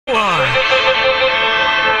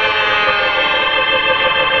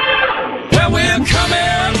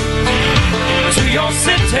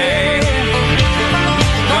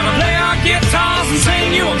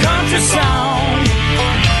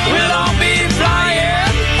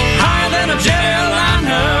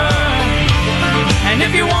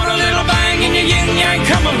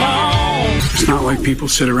like people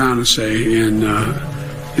sit around and say in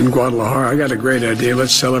Guadalajara, I got a great idea.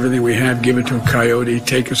 Let's sell everything we have, give it to a coyote,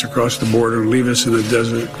 take us across the border, leave us in the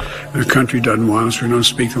desert. The country doesn't want us. We don't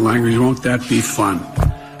speak the language. Won't that be fun?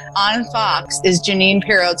 On Fox is Jeanine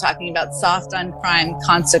Pirro talking about soft on crime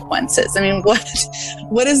consequences. I mean,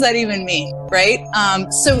 what does that even mean, right?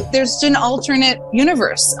 So there's an alternate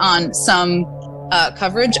universe on some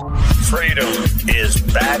coverage. Freedom is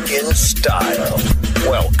back in style.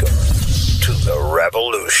 Welcome to the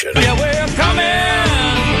revolution. Yeah, we're coming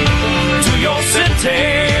to your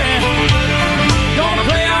city. Gonna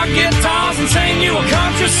play our guitars and sing you a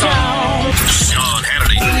country song. Sean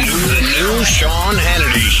Hannity. The new Sean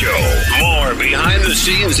Hannity Show. More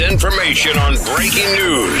behind-the-scenes information on breaking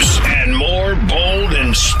news and more bold,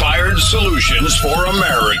 inspired solutions for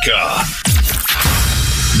America.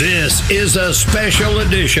 This is a special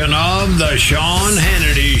edition of the Sean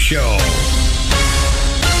Hannity Show.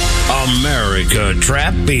 America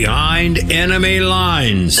trapped behind enemy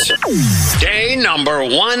lines. Day number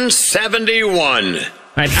 171. All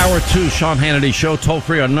right, hour 2, Sean Hannity Show. Toll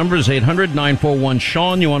free on numbers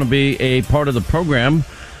 800-941-SEAN. You want to be a part of the program.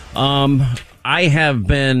 I have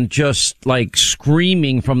been just like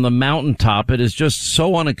screaming from the mountaintop. It is just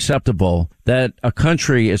so unacceptable that a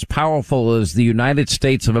country as powerful as the United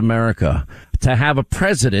States of America to have a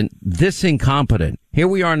president this incompetent. Here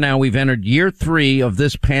we are now. We've entered year 3 of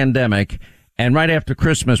this pandemic. And right after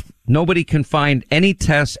Christmas, nobody can find any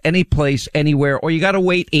tests, any place, anywhere, or you got to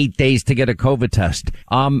wait 8 days to get a COVID test.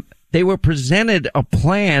 They were presented a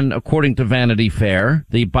plan, according to Vanity Fair,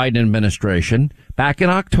 the Biden administration, back in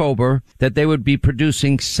October, that they would be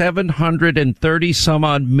producing 730 some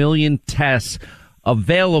odd million tests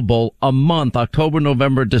available a month, October,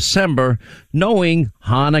 November, December, knowing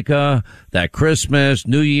Hanukkah, that Christmas,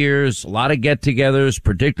 New Year's, a lot of get-togethers,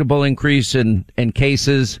 predictable increase in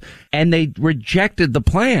cases, and they rejected the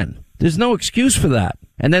plan. There's no excuse for that.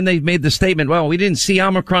 And then they made the statement, well, we didn't see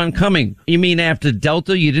Omicron coming. You mean after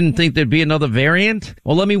Delta, you didn't think there'd be another variant?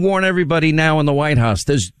 Well, let me warn everybody now in the White House.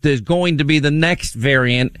 There's going to be the next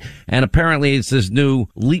variant, and apparently it's this new,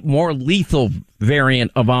 more lethal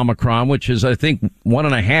variant of Omicron, which is, I think,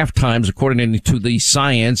 1.5 times, according to the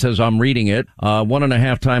science as I'm reading it,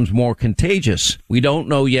 1.5 times more contagious. We don't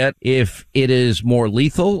know yet if it is more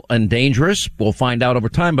lethal and dangerous. We'll find out over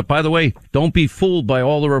time. But by the way, don't be fooled by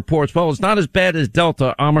all the reports. Well, it's not as bad as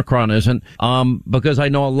Delta. Omicron isn't, because I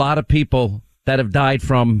know a lot of people that have died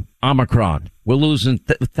from Omicron. We're losing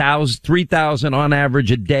 3,000 on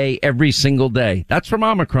average a day, every single day. That's from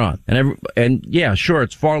Omicron. And yeah, sure,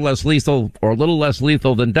 it's far less lethal or a little less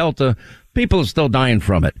lethal than Delta. People are still dying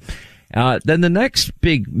from it. Then the next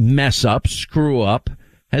big mess up, screw up,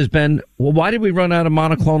 has been, well, why did we run out of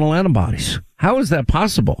monoclonal antibodies? How is that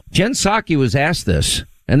possible? Jen Psaki was asked this,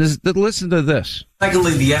 and listen to this.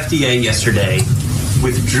 Secondly, the FDA yesterday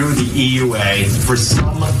withdrew the EUA for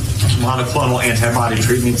some monoclonal antibody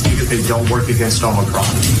treatments because they don't work against Omicron.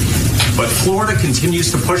 But Florida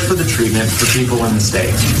continues to push for the treatment for people in the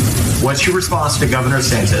state. What's your response to Governor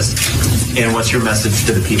DeSantis, and what's your message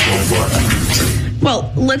to the people of Florida?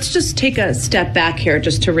 Well, let's just take a step back here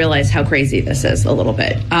just to realize how crazy this is a little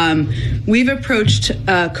bit. We've approached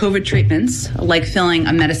COVID treatments like filling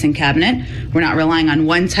a medicine cabinet. We're not relying on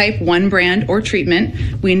one type, one brand, or treatment.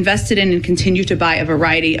 We invested in and continue to buy a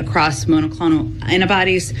variety across monoclonal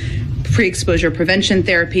antibodies, pre-exposure prevention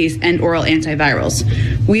therapies, and oral antivirals.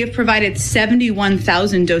 We have provided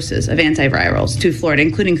 71,000 doses of antivirals to Florida,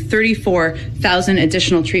 including 34,000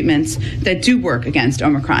 additional treatments that do work against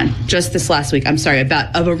Omicron just this last week. I'm sorry,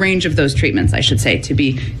 of a range of those treatments, I should say, to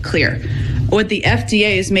be clear. What the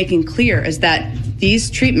FDA is making clear is that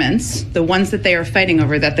these treatments, the ones that they are fighting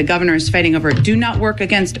over, that the governor is fighting over, do not work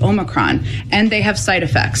against Omicron, and they have side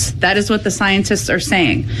effects. That is what the scientists are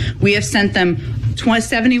saying. We have sent them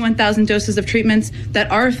 71,000 doses of treatments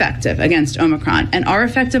that are effective against Omicron and are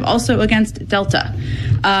effective also against Delta.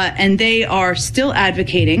 And they are still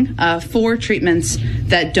advocating for treatments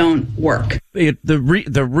that don't work.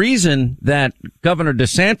 The reason that Governor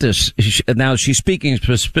DeSantis, now she's speaking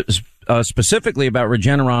specifically about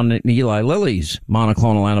Regeneron and Eli Lilly's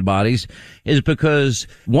monoclonal antibodies, is because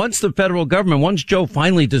once Joe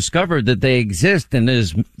finally discovered that they exist in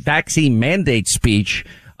his vaccine mandate speech,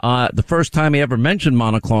 the first time he ever mentioned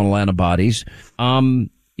monoclonal antibodies, then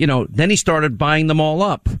he started buying them all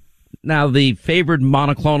up. Now, the favored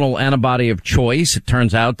monoclonal antibody of choice, it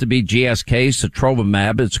turns out to be GSK,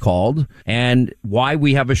 sotrovimab, it's called. And why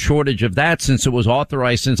we have a shortage of that, since it was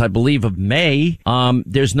authorized since, I believe, of May,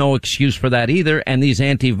 there's no excuse for that either. And these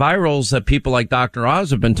antivirals that people like Dr. Oz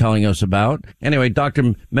have been telling us about. Anyway,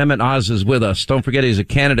 Dr. Mehmet Oz is with us. Don't forget he's a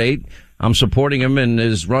candidate. I'm supporting him in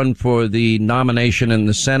his run for the nomination in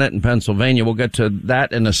the Senate in Pennsylvania. We'll get to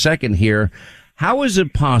that in a second here. How is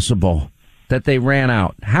it possible that they ran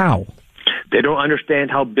out? How? They don't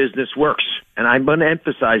understand how business works. And I'm going to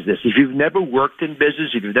emphasize this. If you've never worked in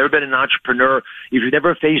business, if you've never been an entrepreneur, if you've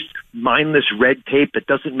never faced mindless red tape that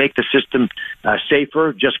doesn't make the system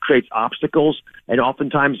safer, just creates obstacles, and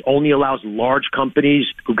oftentimes only allows large companies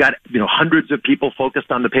who've got hundreds of people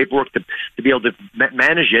focused on the paperwork to be able to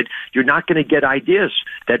manage it, you're not going to get ideas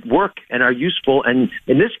that work and are useful. And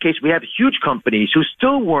in this case, we have huge companies who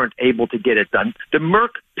still weren't able to get it done. The Merck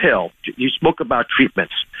pill, you spoke about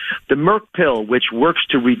treatments. The Merck pill, which works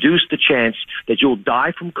to reduce the chance that you'll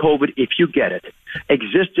die from COVID if you get it,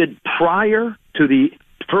 existed prior to the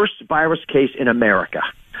first virus case in America.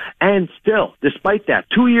 And still, despite that,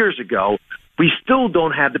 2 years ago, we still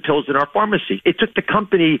don't have the pills in our pharmacy. It took the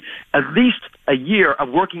company at least a year of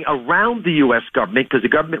working around the U.S. government because the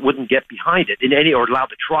government wouldn't get behind it in any or allow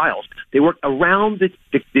the trials. They worked around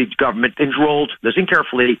the government, enrolled, listen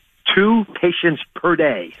carefully, 2 patients per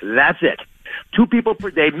day. That's it. 2 people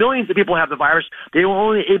per day. Millions of people have the virus. They were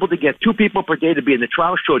only able to get 2 people per day to be in the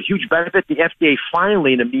trial, showed huge benefit. The FDA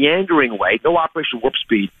finally, in a meandering way, no Operation Warp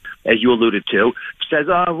Speed, as you alluded to, says,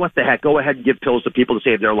 what the heck, go ahead and give pills to people to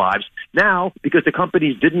save their lives. Now, because the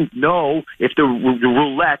companies didn't know if the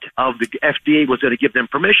roulette of the FDA was going to give them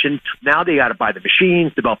permission, now they got to buy the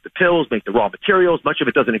machines, develop the pills, make the raw materials. Much of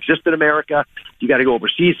it doesn't exist in America. You got to go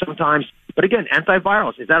overseas sometimes. But again,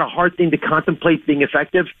 antivirals, is that a hard thing to contemplate being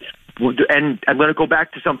effective? And I'm going to go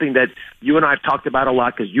back to something that you and I have talked about a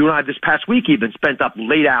lot, because you and I this past week even spent up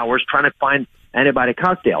late hours trying to find antibiotic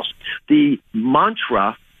cocktails. The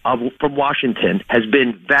mantra from Washington has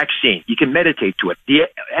been vaccine. You can meditate to it. The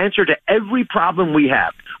answer to every problem we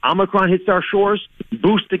have. Omicron hits our shores,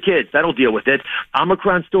 boost the kids. That'll deal with it.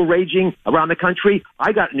 Omicron still raging around the country.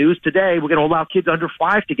 I got news today. We're going to allow kids under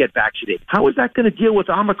 5 to get vaccinated. How is that going to deal with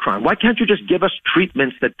Omicron? Why can't you just give us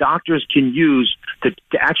treatments that doctors can use to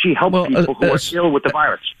actually help people who are ill with the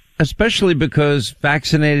virus? Especially because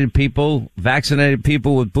vaccinated people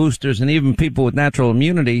with boosters, and even people with natural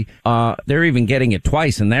immunity, they're even getting it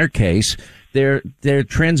twice in their case. They're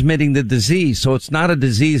transmitting the disease. So it's not a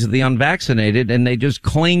disease of the unvaccinated, and they just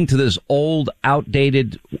cling to this old,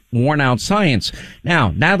 outdated, worn out science.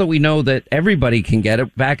 Now that we know that everybody can get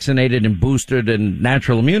it, vaccinated and boosted and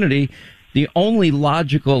natural immunity, the only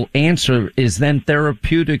logical answer is then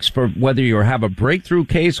therapeutics for whether you have a breakthrough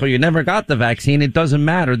case or you never got the vaccine. It doesn't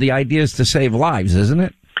matter. The idea is to save lives, isn't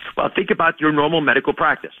it? Well, think about your normal medical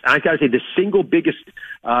practice. And I got to say, the single biggest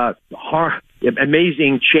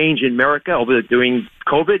amazing change in America during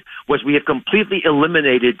COVID was we have completely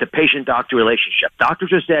eliminated the patient-doctor relationship.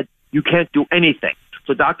 Doctors have said, you can't do anything.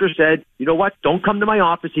 So doctors said, you know what? Don't come to my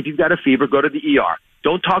office if you've got a fever. Go to the ER.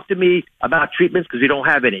 Don't talk to me about treatments because we don't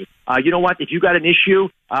have any. You know what? If you got an issue,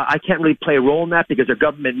 I can't really play a role in that because there are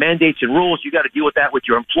government mandates and rules. You got to deal with that with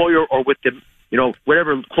your employer or with the,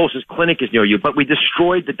 whatever closest clinic is near you. But we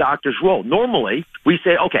destroyed the doctor's role. Normally, we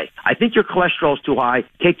say, okay, I think your cholesterol is too high.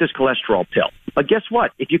 Take this cholesterol pill. But guess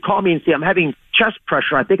what? If you call me and say, I'm having chest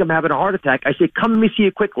pressure, I think I'm having a heart attack, I say, come let me see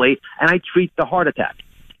you quickly, and I treat the heart attack.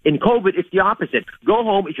 In COVID, it's the opposite. Go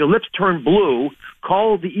home. If your lips turn blue,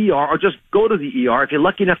 call the ER or just go to the ER. If you're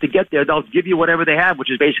lucky enough to get there, they'll give you whatever they have, which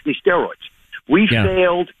is basically steroids. We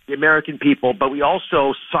failed the American people, but we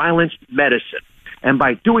also silenced medicine. And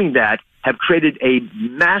by doing that, have created a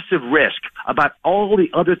massive risk about all the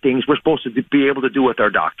other things we're supposed to be able to do with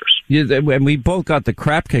our doctors. Yeah, and we both got the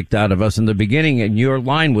crap kicked out of us in the beginning, and your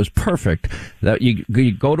line was perfect. That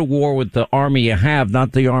you go to war with the army you have,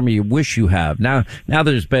 not the army you wish you have. Now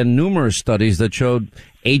there's been numerous studies that showed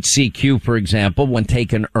HCQ, for example, when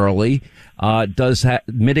taken early, does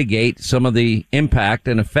mitigate some of the impact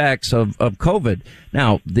and effects of COVID.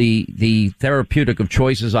 Now, the therapeutic of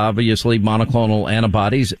choice is obviously monoclonal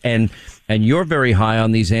antibodies, and you're very high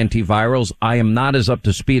on these antivirals. I am not as up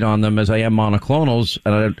to speed on them as I am monoclonals,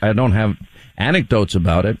 and I don't have anecdotes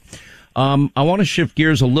about it. I want to shift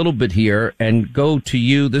gears a little bit here and go to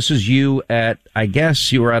you. This is you I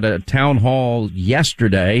guess you were at a town hall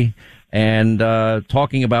yesterday and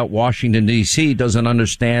talking about Washington, D.C. doesn't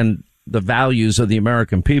understand the values of the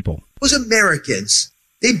American people. Those Americans,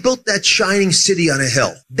 they built that shining city on a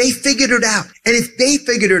hill. They figured it out. And if they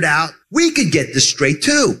figured it out, we could get this straight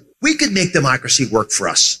too. We could make democracy work for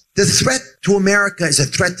us. The threat to America is a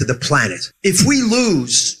threat to the planet. If we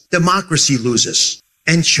lose, democracy loses.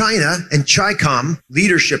 And China and CHICOM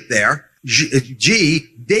leadership there,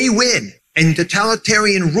 they win. And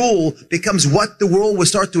totalitarian rule becomes what the world will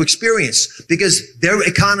start to experience because their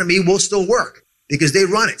economy will still work because they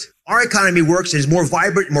run it. Our economy works and is more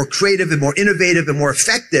vibrant, more creative, and more innovative and more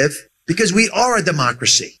effective because we are a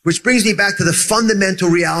democracy, which brings me back to the fundamental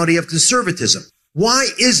reality of conservatism. Why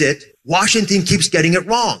is it Washington keeps getting it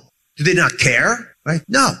wrong? Do they not care? Right?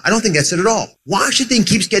 No, I don't think that's it at all. Washington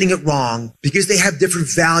keeps getting it wrong because they have different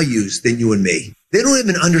values than you and me. They don't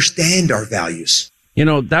even understand our values. You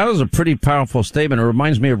know, that was a pretty powerful statement. It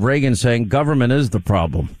reminds me of Reagan saying government is the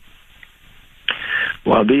problem.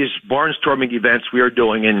 Well, these barnstorming events we are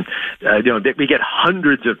doing, and we get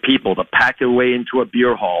hundreds of people to pack their way into a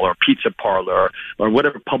beer hall or pizza parlor or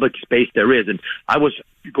whatever public space there is. And I was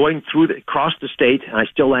going across the state, and I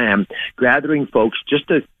still am, gathering folks just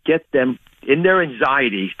to get them in their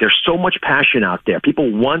anxiety. There's so much passion out there.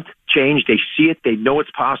 People want change. They see it. They know it's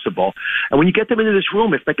possible. And when you get them into this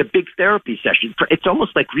room, it's like a big therapy session. It's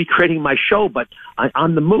almost like recreating my show, but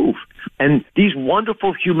on the move. And these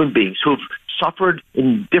wonderful human beings who've suffered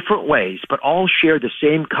in different ways, but all share the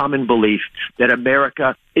same common belief that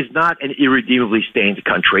America is not an irredeemably stained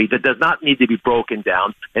country, that does not need to be broken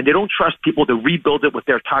down, and they don't trust people to rebuild it with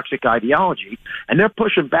their toxic ideology. And they're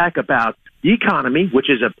pushing back about the economy,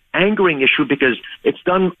 which is an angering issue because it's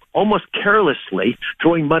done almost carelessly,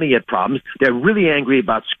 throwing money at problems. They're really angry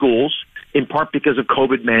about schools, in part because of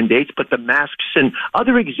COVID mandates, but the masks and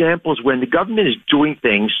other examples when the government is doing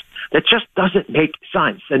things that just doesn't make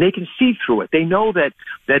sense, and they can see through it. They know that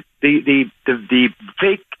the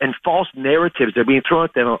fake and false narratives that are being thrown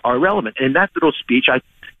at them are irrelevant. And in that little speech,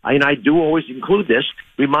 I do always include this,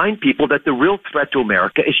 remind people that the real threat to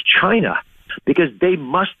America is China, because they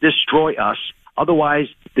must destroy us. Otherwise,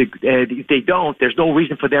 if they don't, there's no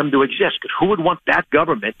reason for them to exist. Because who would want that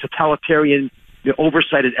government, totalitarian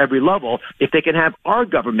oversight at every level, if they can have our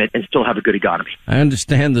government and still have a good economy? I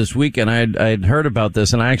understand this weekend I'd heard about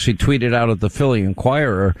this, and I actually tweeted out at the Philly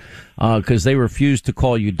Inquirer because they refused to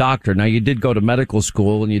call you doctor. Now, you did go to medical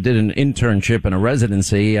school and you did an internship and a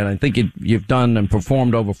residency, and I think you've done and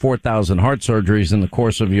performed over 4,000 heart surgeries in the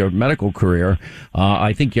course of your medical career.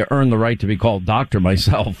 I think you earned the right to be called doctor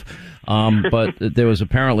myself. But there was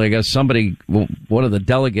apparently, I guess, one of the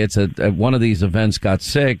delegates at one of these events got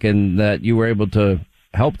sick, and that you were able to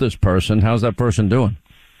help this person. How's that person doing?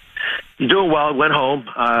 He's doing well. Went home,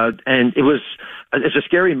 and it's a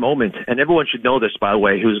scary moment, and everyone should know this, by the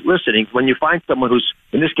way, who's listening. When you find someone who's,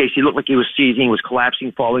 in this case, he looked like he was seizing, was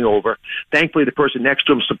collapsing, falling over. Thankfully, the person next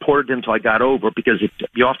to him supported him until I got over, because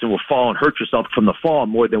you often will fall and hurt yourself from the fall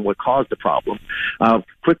more than what caused the problem.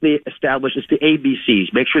 Quickly establish it's the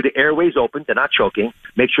ABCs. Make sure the airway's open, they're not choking.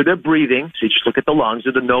 Make sure they're breathing, so you just look at the lungs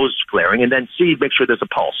or the nose flaring, and then C, make sure there's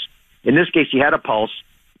a pulse. In this case, he had a pulse,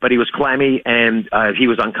 but he was clammy and he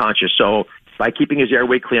was unconscious. So by keeping his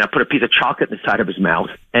airway clean, I put a piece of chocolate in the side of his mouth,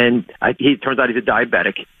 and he turns out he's a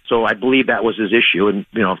diabetic. So I believe that was his issue, and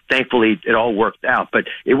thankfully it all worked out. But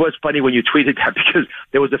it was funny when you tweeted that, because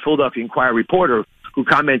there was a Philadelphia Inquirer reporter who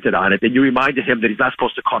commented on it, and you reminded him that he's not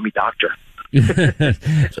supposed to call me doctor.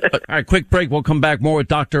 All right, quick break. We'll come back more with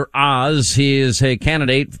Dr. Oz. He is a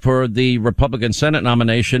candidate for the Republican Senate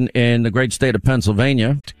nomination in the great state of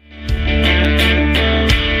Pennsylvania.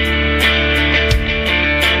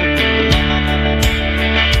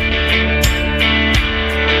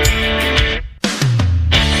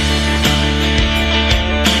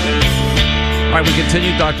 All right, we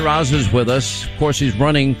continue. Dr. Oz is with us. Of course, he's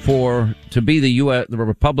running to be the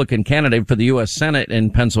Republican candidate for the U.S. Senate in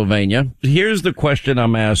Pennsylvania. Here's the question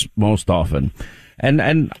I'm asked most often.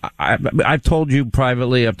 And I've told you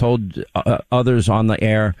privately, I've told others on the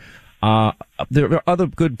air, there are other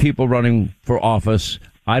good people running for office.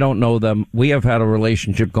 I don't know them. We have had a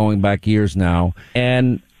relationship going back years now.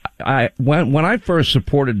 And when I first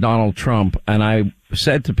supported Donald Trump, and I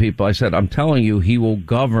said to people, I said, I'm telling you, he will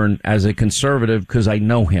govern as a conservative because I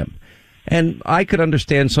know him. And I could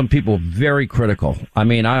understand some people very critical. I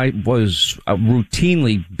mean, I was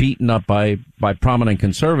routinely beaten up by prominent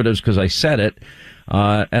conservatives because I said it.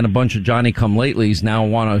 And a bunch of Johnny-come-latelys now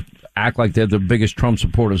want to act like they're the biggest Trump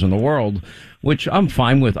supporters in the world, which I'm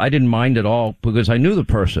fine with. I didn't mind at all because I knew the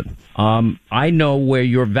person. I know where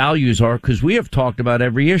your values are because we have talked about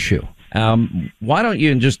every issue. Why don't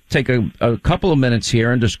you just take a couple of minutes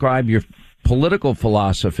here and describe your political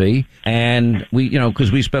philosophy? And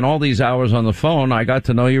because we spent all these hours on the phone, I got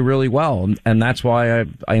to know you really well. And that's why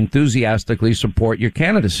I enthusiastically support your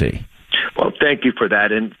candidacy. Well, Thank you for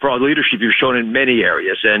that, and for all the leadership you've shown in many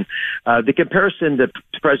areas. And the comparison that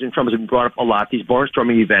President Trump has been brought up a lot, these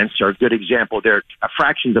barnstorming events are a good example. They're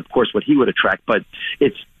fractions, of course, what he would attract, but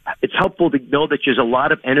it's helpful to know that there's a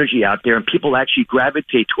lot of energy out there, and people actually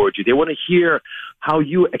gravitate towards you. They want to hear how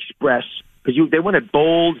you express, because they want a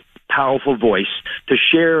bold, powerful voice to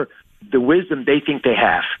share the wisdom they think they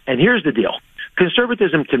have. And here's the deal.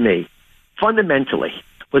 Conservatism, to me, fundamentally,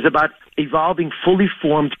 was about evolving fully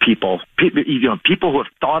formed people who have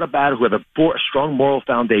thought about it, who have a strong moral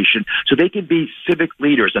foundation, so they can be civic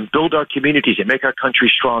leaders and build our communities and make our country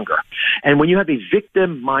stronger. And when you have a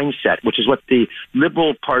victim mindset, which is what the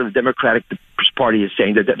liberal part of the Democratic Party is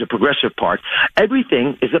saying, the progressive part,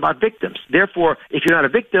 everything is about victims. Therefore, if you're not a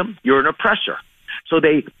victim, you're an oppressor. So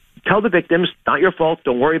they tell the victims, not your fault,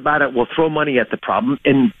 don't worry about it, we'll throw money at the problem.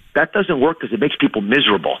 And that doesn't work because it makes people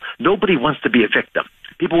miserable. Nobody wants to be a victim.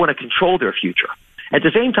 People want to control their future. At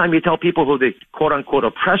the same time, you tell people who are the quote-unquote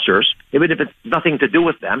oppressors, even if it's nothing to do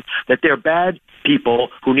with them, that they're bad people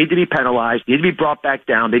who need to be penalized, need to be brought back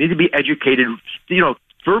down, they need to be educated.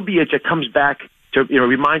 Verbiage that comes back to,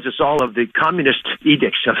 reminds us all of the communist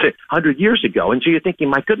edicts of 100 years ago. And so you're thinking,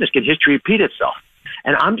 my goodness, can history repeat itself?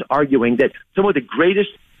 And I'm arguing that some of the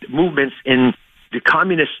greatest movements in the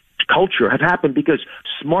communist culture have happened because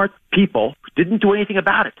smart people didn't do anything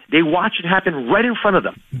about it. They watched it happen right in front of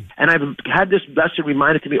them. And I've had this lesson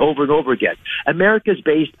reminded to me over and over again. America is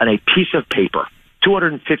based on a piece of paper,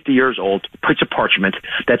 250 years old, piece of parchment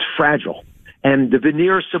that's fragile. And the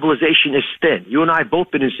veneer of civilization is thin. You and I have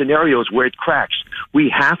both been in scenarios where it cracks. We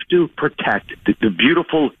have to protect the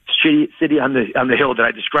beautiful city on the hill that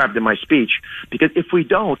I described in my speech, because if we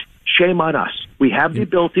don't, shame on us. We have the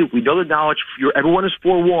ability. We know the knowledge. Everyone is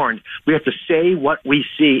forewarned. We have to say what we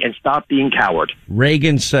see and stop being coward.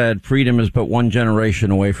 Reagan said freedom is but one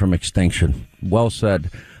generation away from extinction. Well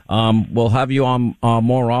said. We'll have you on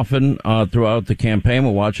more often throughout the campaign.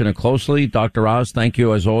 We're watching it closely. Dr. Oz, thank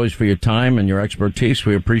you as always for your time and your expertise.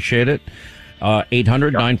 We appreciate it.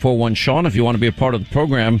 800-941-SEAN if you want to be a part of the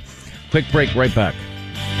program. Quick break, right back.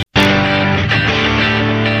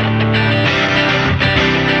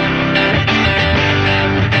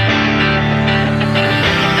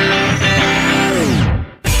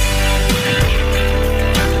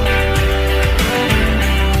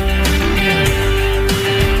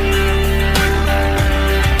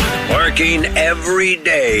 Every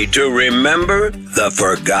day to remember the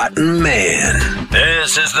forgotten man.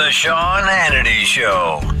 This is the Sean Hannity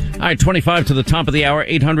Show. All right, 25 to the top of the hour,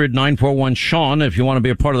 800-941-SEAN if you want to be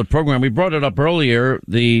a part of the program. We brought it up earlier,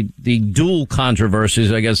 the dual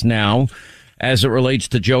controversies, I guess, now, as it relates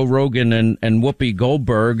to Joe Rogan and Whoopi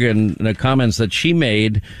Goldberg and the comments that she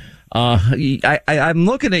made. I'm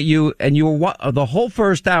looking at you, and the whole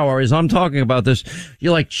first hour, as I'm talking about this,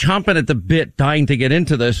 you're like chomping at the bit, dying to get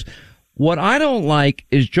into this. What I don't like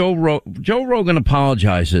is Joe Rogan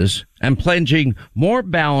apologizes and pledging more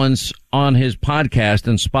balance on his podcast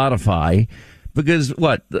and Spotify because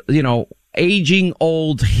aging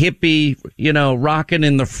old hippie, rocking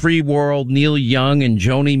in the free world, Neil Young and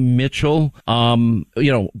Joni Mitchell,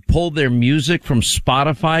 pulled their music from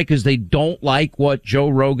Spotify because they don't like what Joe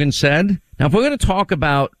Rogan said. Now, if we're going to talk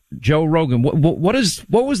about Joe Rogan, what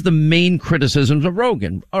was the main criticisms of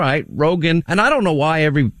Rogan? All right, Rogan, and I don't know why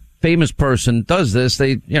every famous person does this.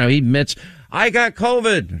 He admits, I got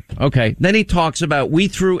COVID. Okay. Then he talks about, we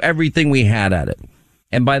threw everything we had at it.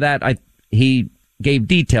 And by that, he gave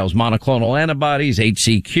details, monoclonal antibodies,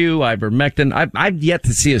 HCQ, ivermectin. I've yet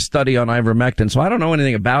to see a study on ivermectin, so I don't know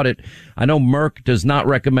anything about it. I know Merck does not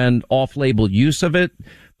recommend off-label use of it,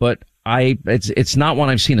 but it's not one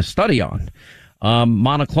I've seen a study on.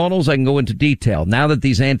 Monoclonals, I can go into detail. Now that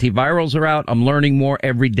these antivirals are out, I'm learning more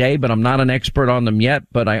every day, but I'm not an expert on them yet.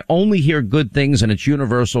 But I only hear good things, and it's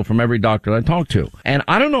universal from every doctor I talk to. And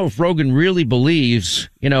I don't know if Rogan really believes,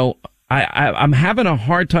 I'm having a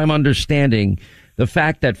hard time understanding the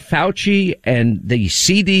fact that Fauci and the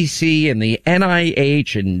CDC and the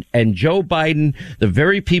NIH and Joe Biden, the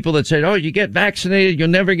very people that said, oh, you get vaccinated, you'll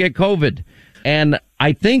never get COVID. And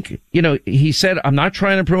I think, he said, I'm not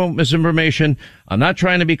trying to promote misinformation. I'm not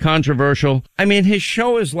trying to be controversial. I mean, his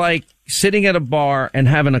show is like sitting at a bar and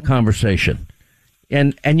having a conversation.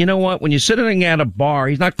 And you know what? When you're sitting at a bar,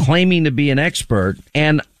 he's not claiming to be an expert.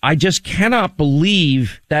 And I just cannot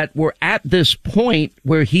believe that we're at this point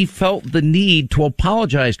where he felt the need to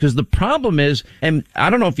apologize, because the problem is, and I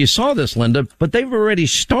don't know if you saw this, Linda, but they've already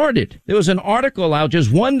started. There was an article out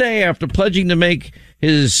just one day after pledging to make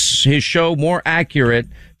his show more accurate.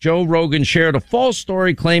 Joe Rogan shared a false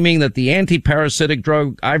story claiming that the anti-parasitic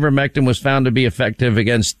drug ivermectin was found to be effective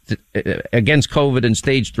against COVID in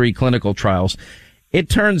stage 3 clinical trials. It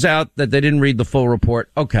turns out that they didn't read the full report.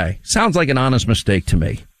 Okay. Sounds like an honest mistake to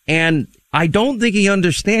me. And I don't think he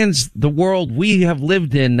understands the world we have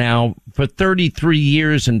lived in now for 33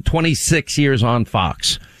 years and 26 years on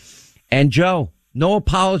Fox. And Joe, no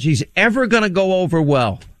apologies ever going to go over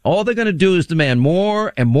well. All they're going to do is demand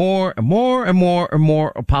more and more and more and more and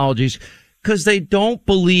more apologies, because they don't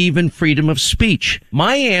believe in freedom of speech.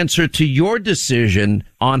 My answer to your decision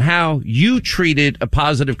on how you treated a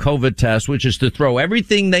positive COVID test, which is to throw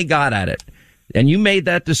everything they got at it, and you made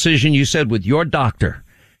that decision, you said, with your doctor,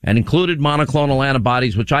 and included monoclonal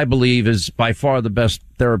antibodies, which I believe is by far the best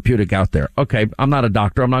therapeutic out there. Okay, I'm not a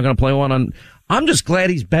doctor. I'm not going to play one on. I'm just glad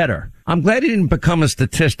he's better. I'm glad he didn't become a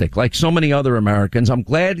statistic like so many other Americans. I'm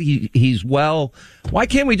glad he's well. Why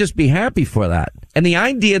can't we just be happy for that? And the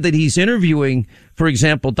idea that he's interviewing, for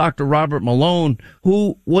example, Dr. Robert Malone,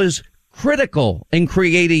 who was critical in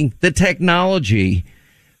creating the technology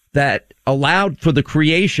that allowed for the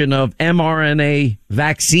creation of mRNA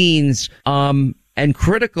vaccines, and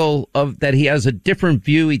critical of that he has a different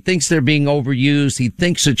view. He thinks they're being overused. He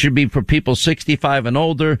thinks it should be for people 65 and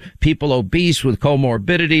older, people obese with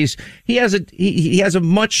comorbidities. He has a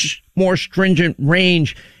much more stringent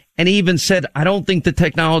range. And he even said, I don't think the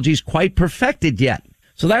technology is quite perfected yet.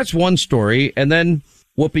 So that's one story. And then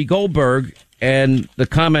Whoopi Goldberg and the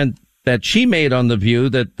comment that she made on The View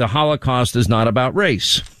that the Holocaust is not about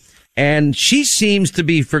race. And she seems to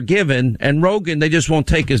be forgiven, and Rogan, they just won't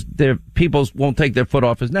take people won't take their foot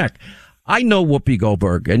off his neck. I know Whoopi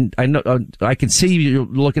Goldberg, and I know, I can see you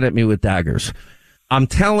looking at me with daggers. I'm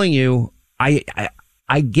telling you,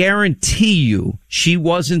 I guarantee you she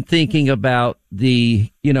wasn't thinking about the,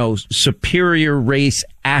 superior race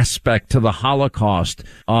aspect to the Holocaust,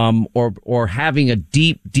 or having a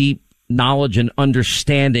deep knowledge and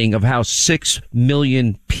understanding of how 6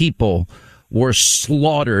 million people were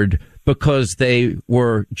slaughtered because they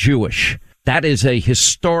were Jewish. That is a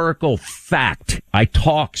historical fact. I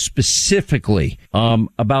talk specifically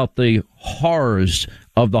about the horrors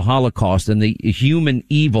of the Holocaust and the human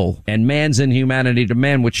evil and man's inhumanity to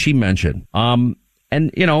man, which she mentioned. And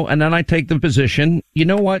then I take the position, you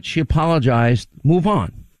know what? She apologized. Move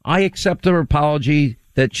on. I accept her apology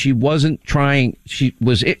that she wasn't trying. She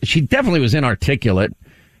definitely was inarticulate,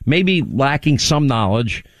 maybe lacking some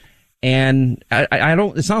knowledge. And I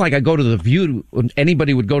don't, it's not like I go to The View,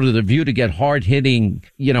 anybody would go to The View to get hard hitting,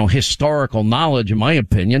 historical knowledge, in my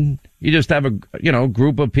opinion. You just have a,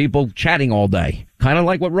 group of people chatting all day, kind of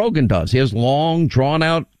like what Rogan does. He has long, drawn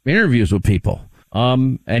out interviews with people.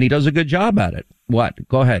 And he does a good job at it. What?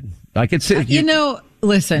 Go ahead. I could see.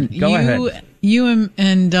 Listen, Go ahead. You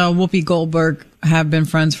and Whoopi Goldberg have been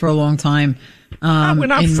friends for a long time. We're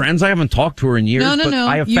not friends. I haven't talked to her in years, but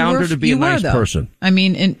I have found her to be a nice person. I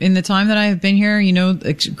mean, in the time that I have been here,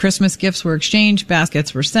 Christmas gifts were exchanged,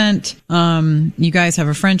 baskets were sent. You guys have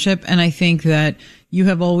a friendship, and I think that you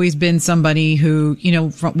have always been somebody who,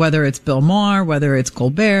 whether it's Bill Maher, whether it's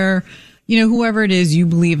Colbert, whoever it is, you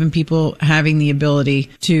believe in people having the ability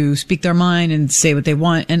to speak their mind and say what they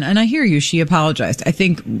want. And I hear you. She apologized. I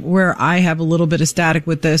think where I have a little bit of static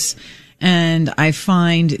with this, and I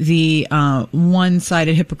find the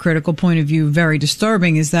one-sided hypocritical point of view very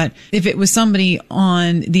disturbing, is that if it was somebody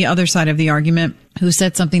on the other side of the argument who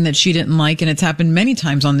said something that she didn't like, and it's happened many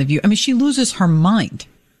times on The View, I mean, she loses her mind.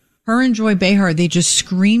 Her and Joy Behar, they just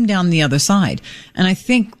scream down the other side. And I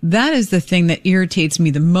think that is the thing that irritates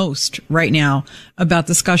me the most right now about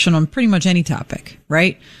discussion on pretty much any topic,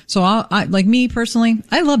 right? So I like me personally,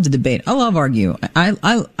 I love to debate. I love argue.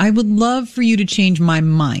 I would love for you to change my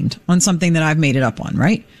mind on something that I've made it up on,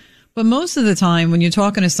 right? But most of the time when you're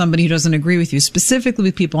talking to somebody who doesn't agree with you, specifically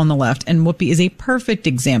with people on the left, and Whoopi is a perfect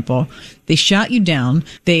example, they shout you down,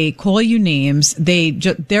 they call you names,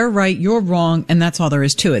 they're right, you're wrong, and that's all there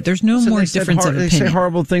is to it. There's no more difference of opinion. They say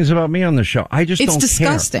horrible things about me on the show. I just don't care. It's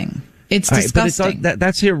disgusting. It's disgusting. But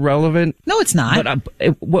that's irrelevant. No, it's not. No,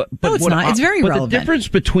 it's not. It's very relevant. But the difference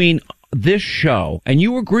between this show, and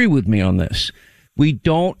you agree with me on this, we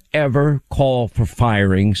don't ever call for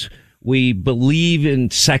firings. We believe in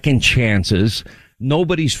second chances.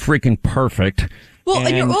 Nobody's freaking perfect. Well,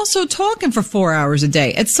 and you're also talking for 4 hours a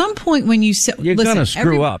day. At some point when you say, you're going to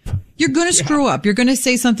screw up. You're going to screw up. You're going to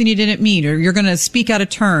say something you didn't mean, or you're going to speak out of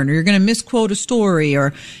turn, or you're going to misquote a story,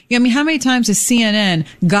 or, I mean, how many times has CNN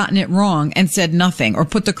gotten it wrong and said nothing, or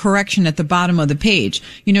put the correction at the bottom of the page?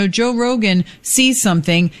 You know, Joe Rogan sees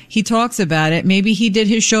something, he talks about it. Maybe he did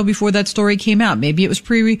his show before that story came out. Maybe it was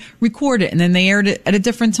pre-recorded and then they aired it at a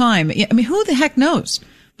different time. I mean, who the heck knows?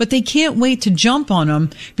 But they can't wait to jump on him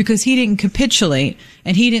because he didn't capitulate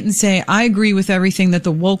and he didn't say, I agree with everything that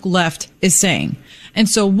the woke left is saying. And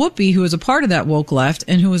so Whoopi, who is a part of that woke left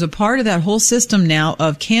and who is a part of that whole system now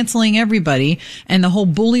of canceling everybody and the whole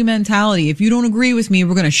bully mentality, if you don't agree with me,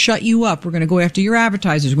 we're going to shut you up. We're going to go after your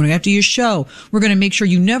advertisers. We're going to go after your show. We're going to make sure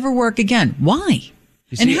you never work again. Why?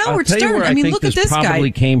 See, and Howard Stern, I mean, look at this guy.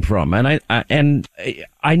 Probably came from, and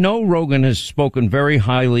I know Rogan has spoken very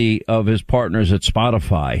highly of his partners at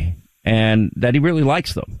Spotify, and that he really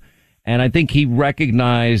likes them. And I think he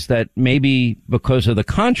recognized that maybe because of the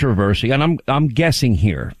controversy, and I'm guessing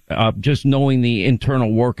here, just knowing the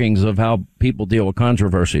internal workings of how people deal with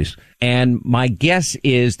controversies. And my guess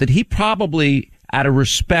is that he probably, out of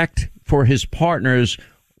respect for his partners,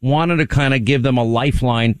 wanted to kind of give them a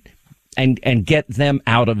lifeline and get them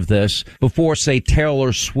out of this before, say,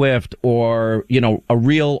 Taylor Swift or, you know, a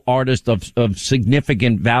real artist of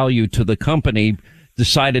significant value to the company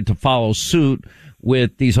decided to follow suit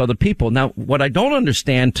with these other people. Now, what I don't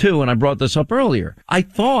understand, too, and I brought this up earlier, I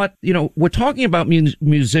thought, you know, we're talking about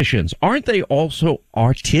musicians. Aren't they also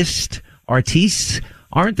artists?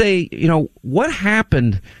 Aren't they, you know, what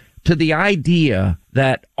happened to the idea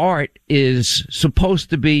that art is supposed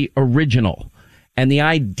to be original? And the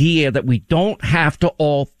idea that we don't have to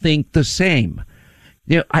all think the same.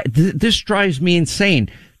 You know, this drives me insane.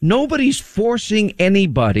 Nobody's forcing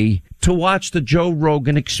anybody to watch the Joe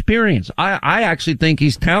Rogan Experience. I actually think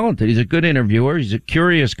he's talented. He's a good interviewer. He's a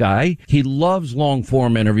curious guy. He loves long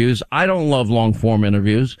form interviews. I don't love long form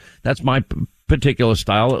interviews. That's my particular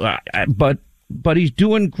style. But he's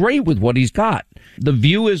doing great with what he's got. The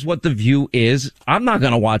View is what The View is. I'm not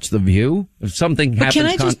going to watch The View. If something happens... But can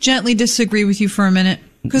I just gently disagree with you for a minute?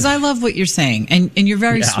 Because I love what you're saying, and you're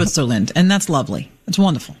very Switzerland, and that's lovely. That's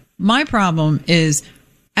wonderful. My problem is,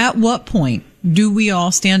 at what point do we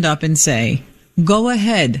all stand up and say, go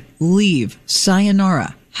ahead, leave,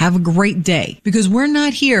 sayonara, have a great day? Because we're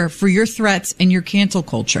not here for your threats and your cancel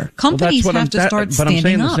culture. Companies have to start standing up. But I'm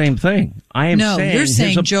saying the same thing. You're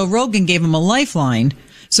saying Joe Rogan gave him a lifeline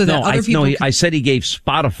so that other people... No, I said he gave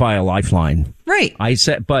Spotify a lifeline. Right. I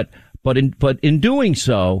said, but in doing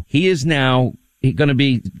so, he is now going to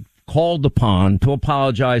be called upon to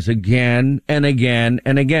apologize again and again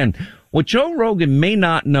and again. What Joe Rogan may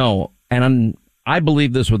not know, and I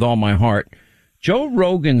believe this with all my heart, Joe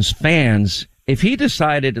Rogan's fans, if he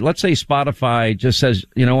decided, let's say Spotify just says,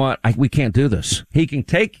 you know what, we can't do this. He can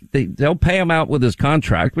they'll pay him out with his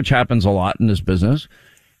contract, which happens a lot in this business,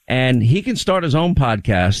 and he can start his own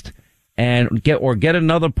podcast and get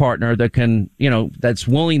another partner that can, you know, that's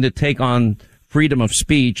willing to take on freedom of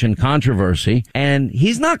speech and controversy. And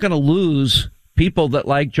he's not going to lose people that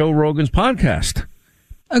like Joe Rogan's podcast.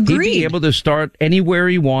 Agreed. He'd be able to start anywhere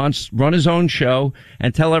he wants, run his own show,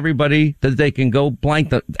 and tell everybody that they can go blank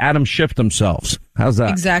the Adam Schiff themselves. How's that?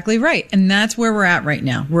 Exactly right. And that's where we're at right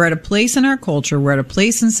now. We're at a place in our culture, we're at a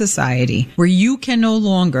place in society where you can no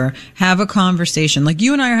longer have a conversation. Like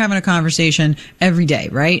you and I are having a conversation every day,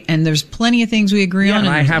 right? And there's plenty of things we agree on, and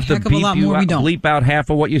I have to bleep out half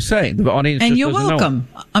of what you say. The audience and just you're doesn't welcome.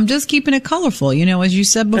 know. I'm just keeping it colorful, you know, as you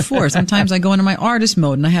said before. Sometimes I go into my artist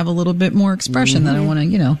mode and I have a little bit more expression that I want to,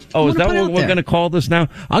 you know. Oh, is that what we're going to call this now?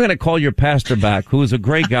 I'm going to call your pastor back, who is a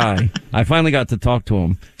great guy. I finally got to talk to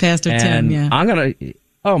him. Pastor Tim, yeah. I'm going to...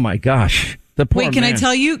 Oh my gosh. The poor Wait, can man.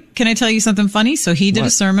 I tell you something funny? So he did a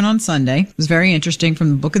sermon on Sunday. It was very interesting from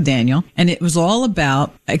the book of Daniel. And it was all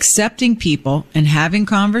about accepting people and having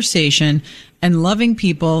conversation and loving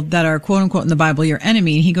people that are, quote unquote, in the Bible, your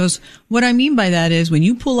enemy. And he goes, what I mean by that is when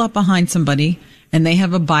you pull up behind somebody and they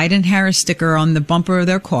have a Biden-Harris sticker on the bumper of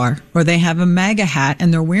their car, or they have a MAGA hat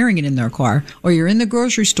and they're wearing it in their car, or you're in the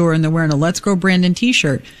grocery store and they're wearing a Let's Go Brandon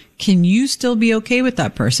t-shirt, can you still be okay with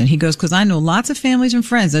that person? He goes, because I know lots of families and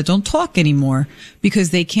friends that don't talk anymore because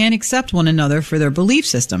they can't accept one another for their belief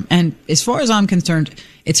system. And as far as I'm concerned,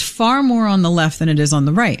 it's far more on the left than it is on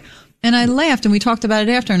the right. And I laughed and we talked about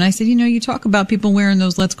it after. And I said, you know, you talk about people wearing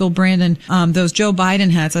those Let's Go Brandon, those Joe Biden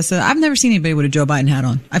hats. I said, I've never seen anybody with a Joe Biden hat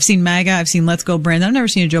on. I've seen MAGA. I've seen Let's Go Brandon. I've never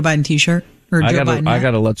seen a Joe Biden t-shirt or a Joe Biden hat. I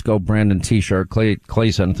got a Let's Go Brandon t-shirt.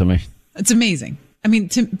 Clay sent it to me. It's amazing. I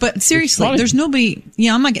mean, but seriously, funny. there's nobody.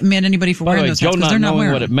 Yeah, I'm not getting mad at anybody for By the wearing way, those Joe hats because not they're not knowing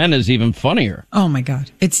wearing what it them. meant is even funnier. Oh my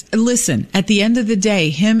God. Listen, at the end of the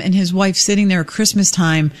day, him and his wife sitting there at Christmas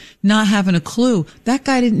time, not having a clue. That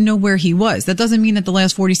guy didn't know where he was. That doesn't mean that the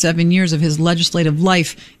last 47 years of his legislative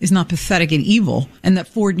life is not pathetic and evil and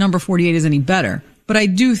that number 48 is any better. But I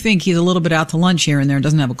do think he's a little bit out to lunch here and there and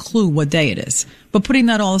doesn't have a clue what day it is. But putting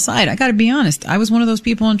that all aside, I got to be honest. I was one of those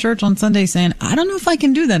people in church on Sunday saying, I don't know if I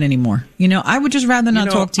can do that anymore. You know, I would just rather not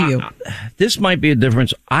talk to you. This might be a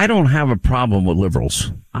difference. I don't have a problem with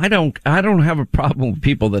liberals. I don't have a problem with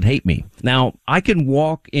people that hate me. Now, I can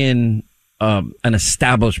walk in an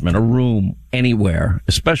establishment, a room, anywhere,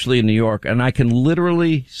 especially in New York, and I can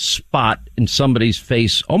literally spot in somebody's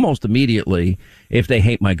face almost immediately if they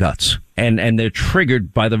hate my guts and they're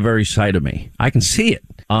triggered by the very sight of me. I can see it.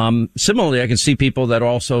 Similarly, I can see people that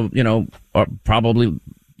also, are probably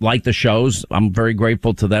like the shows. I'm very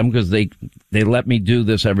grateful to them because they let me do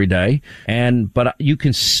this every day. But you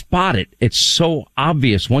can spot it. It's so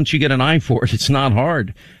obvious. Once you get an eye for it, it's not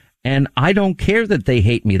hard. And I don't care that they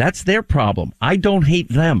hate me. That's their problem. I don't hate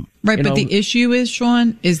them. Right, but the issue is,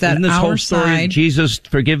 Sean, is that this our whole story, side. Jesus,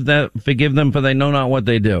 forgive them, for they know not what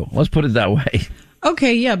they do. Let's put it that way.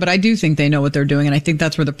 Okay, yeah, but I do think they know what they're doing, and I think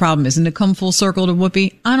that's where the problem is. And to come full circle to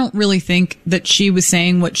Whoopi, I don't really think that she was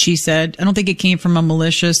saying what she said. I don't think it came from a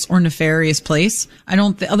malicious or nefarious place.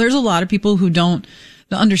 There's a lot of people who don't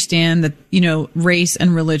understand that, race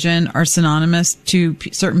and religion are synonymous to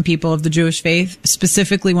certain people of the Jewish faith,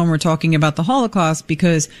 specifically when we're talking about the Holocaust,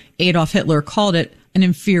 because Adolf Hitler called it an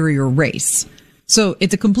inferior race. So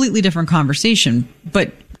it's a completely different conversation,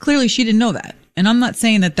 but clearly she didn't know that. And I'm not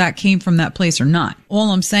saying that came from that place or not.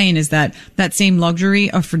 All I'm saying is that same luxury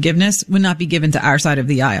of forgiveness would not be given to our side of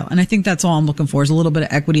the aisle. And I think that's all I'm looking for is a little bit of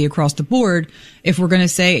equity across the board. If we're going to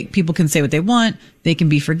say people can say what they want, they can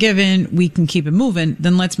be forgiven, we can keep it moving,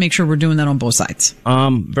 then let's make sure we're doing that on both sides.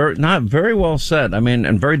 Not very well said. I mean,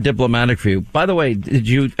 and very diplomatic for you. By the way, did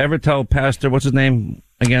you ever tell Pastor, what's his name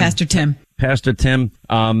again? Pastor Tim,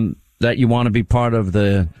 that you want to be part of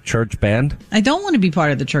the church band? I don't want to be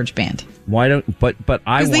part of the church band. Why don't? But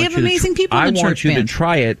I want they have amazing people in the I want church you band. to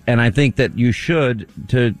try it, and I think that you should.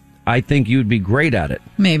 I think you'd be great at it.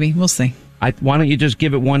 Maybe we'll see. Why don't you just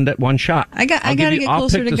give it one shot? I got to get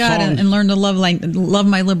closer to God and learn to love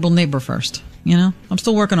my liberal neighbor first. I'm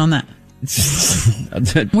still working on that.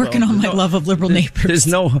 Working on my love of liberal neighbors. There's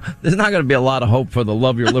not going to be a lot of hope for the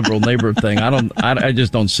love your liberal neighbor thing. I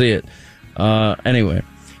just don't see it. Anyway.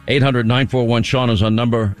 800-941-SEAN is our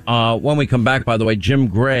number. When we come back, by the way, Jim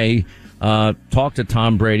Gray talked to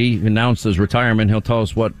Tom Brady, announced his retirement. He'll tell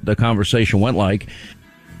us what the conversation went like.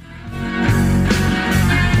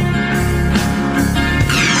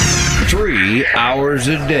 3 hours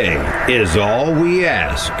a day is all we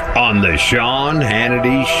ask on the Sean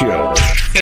Hannity Show.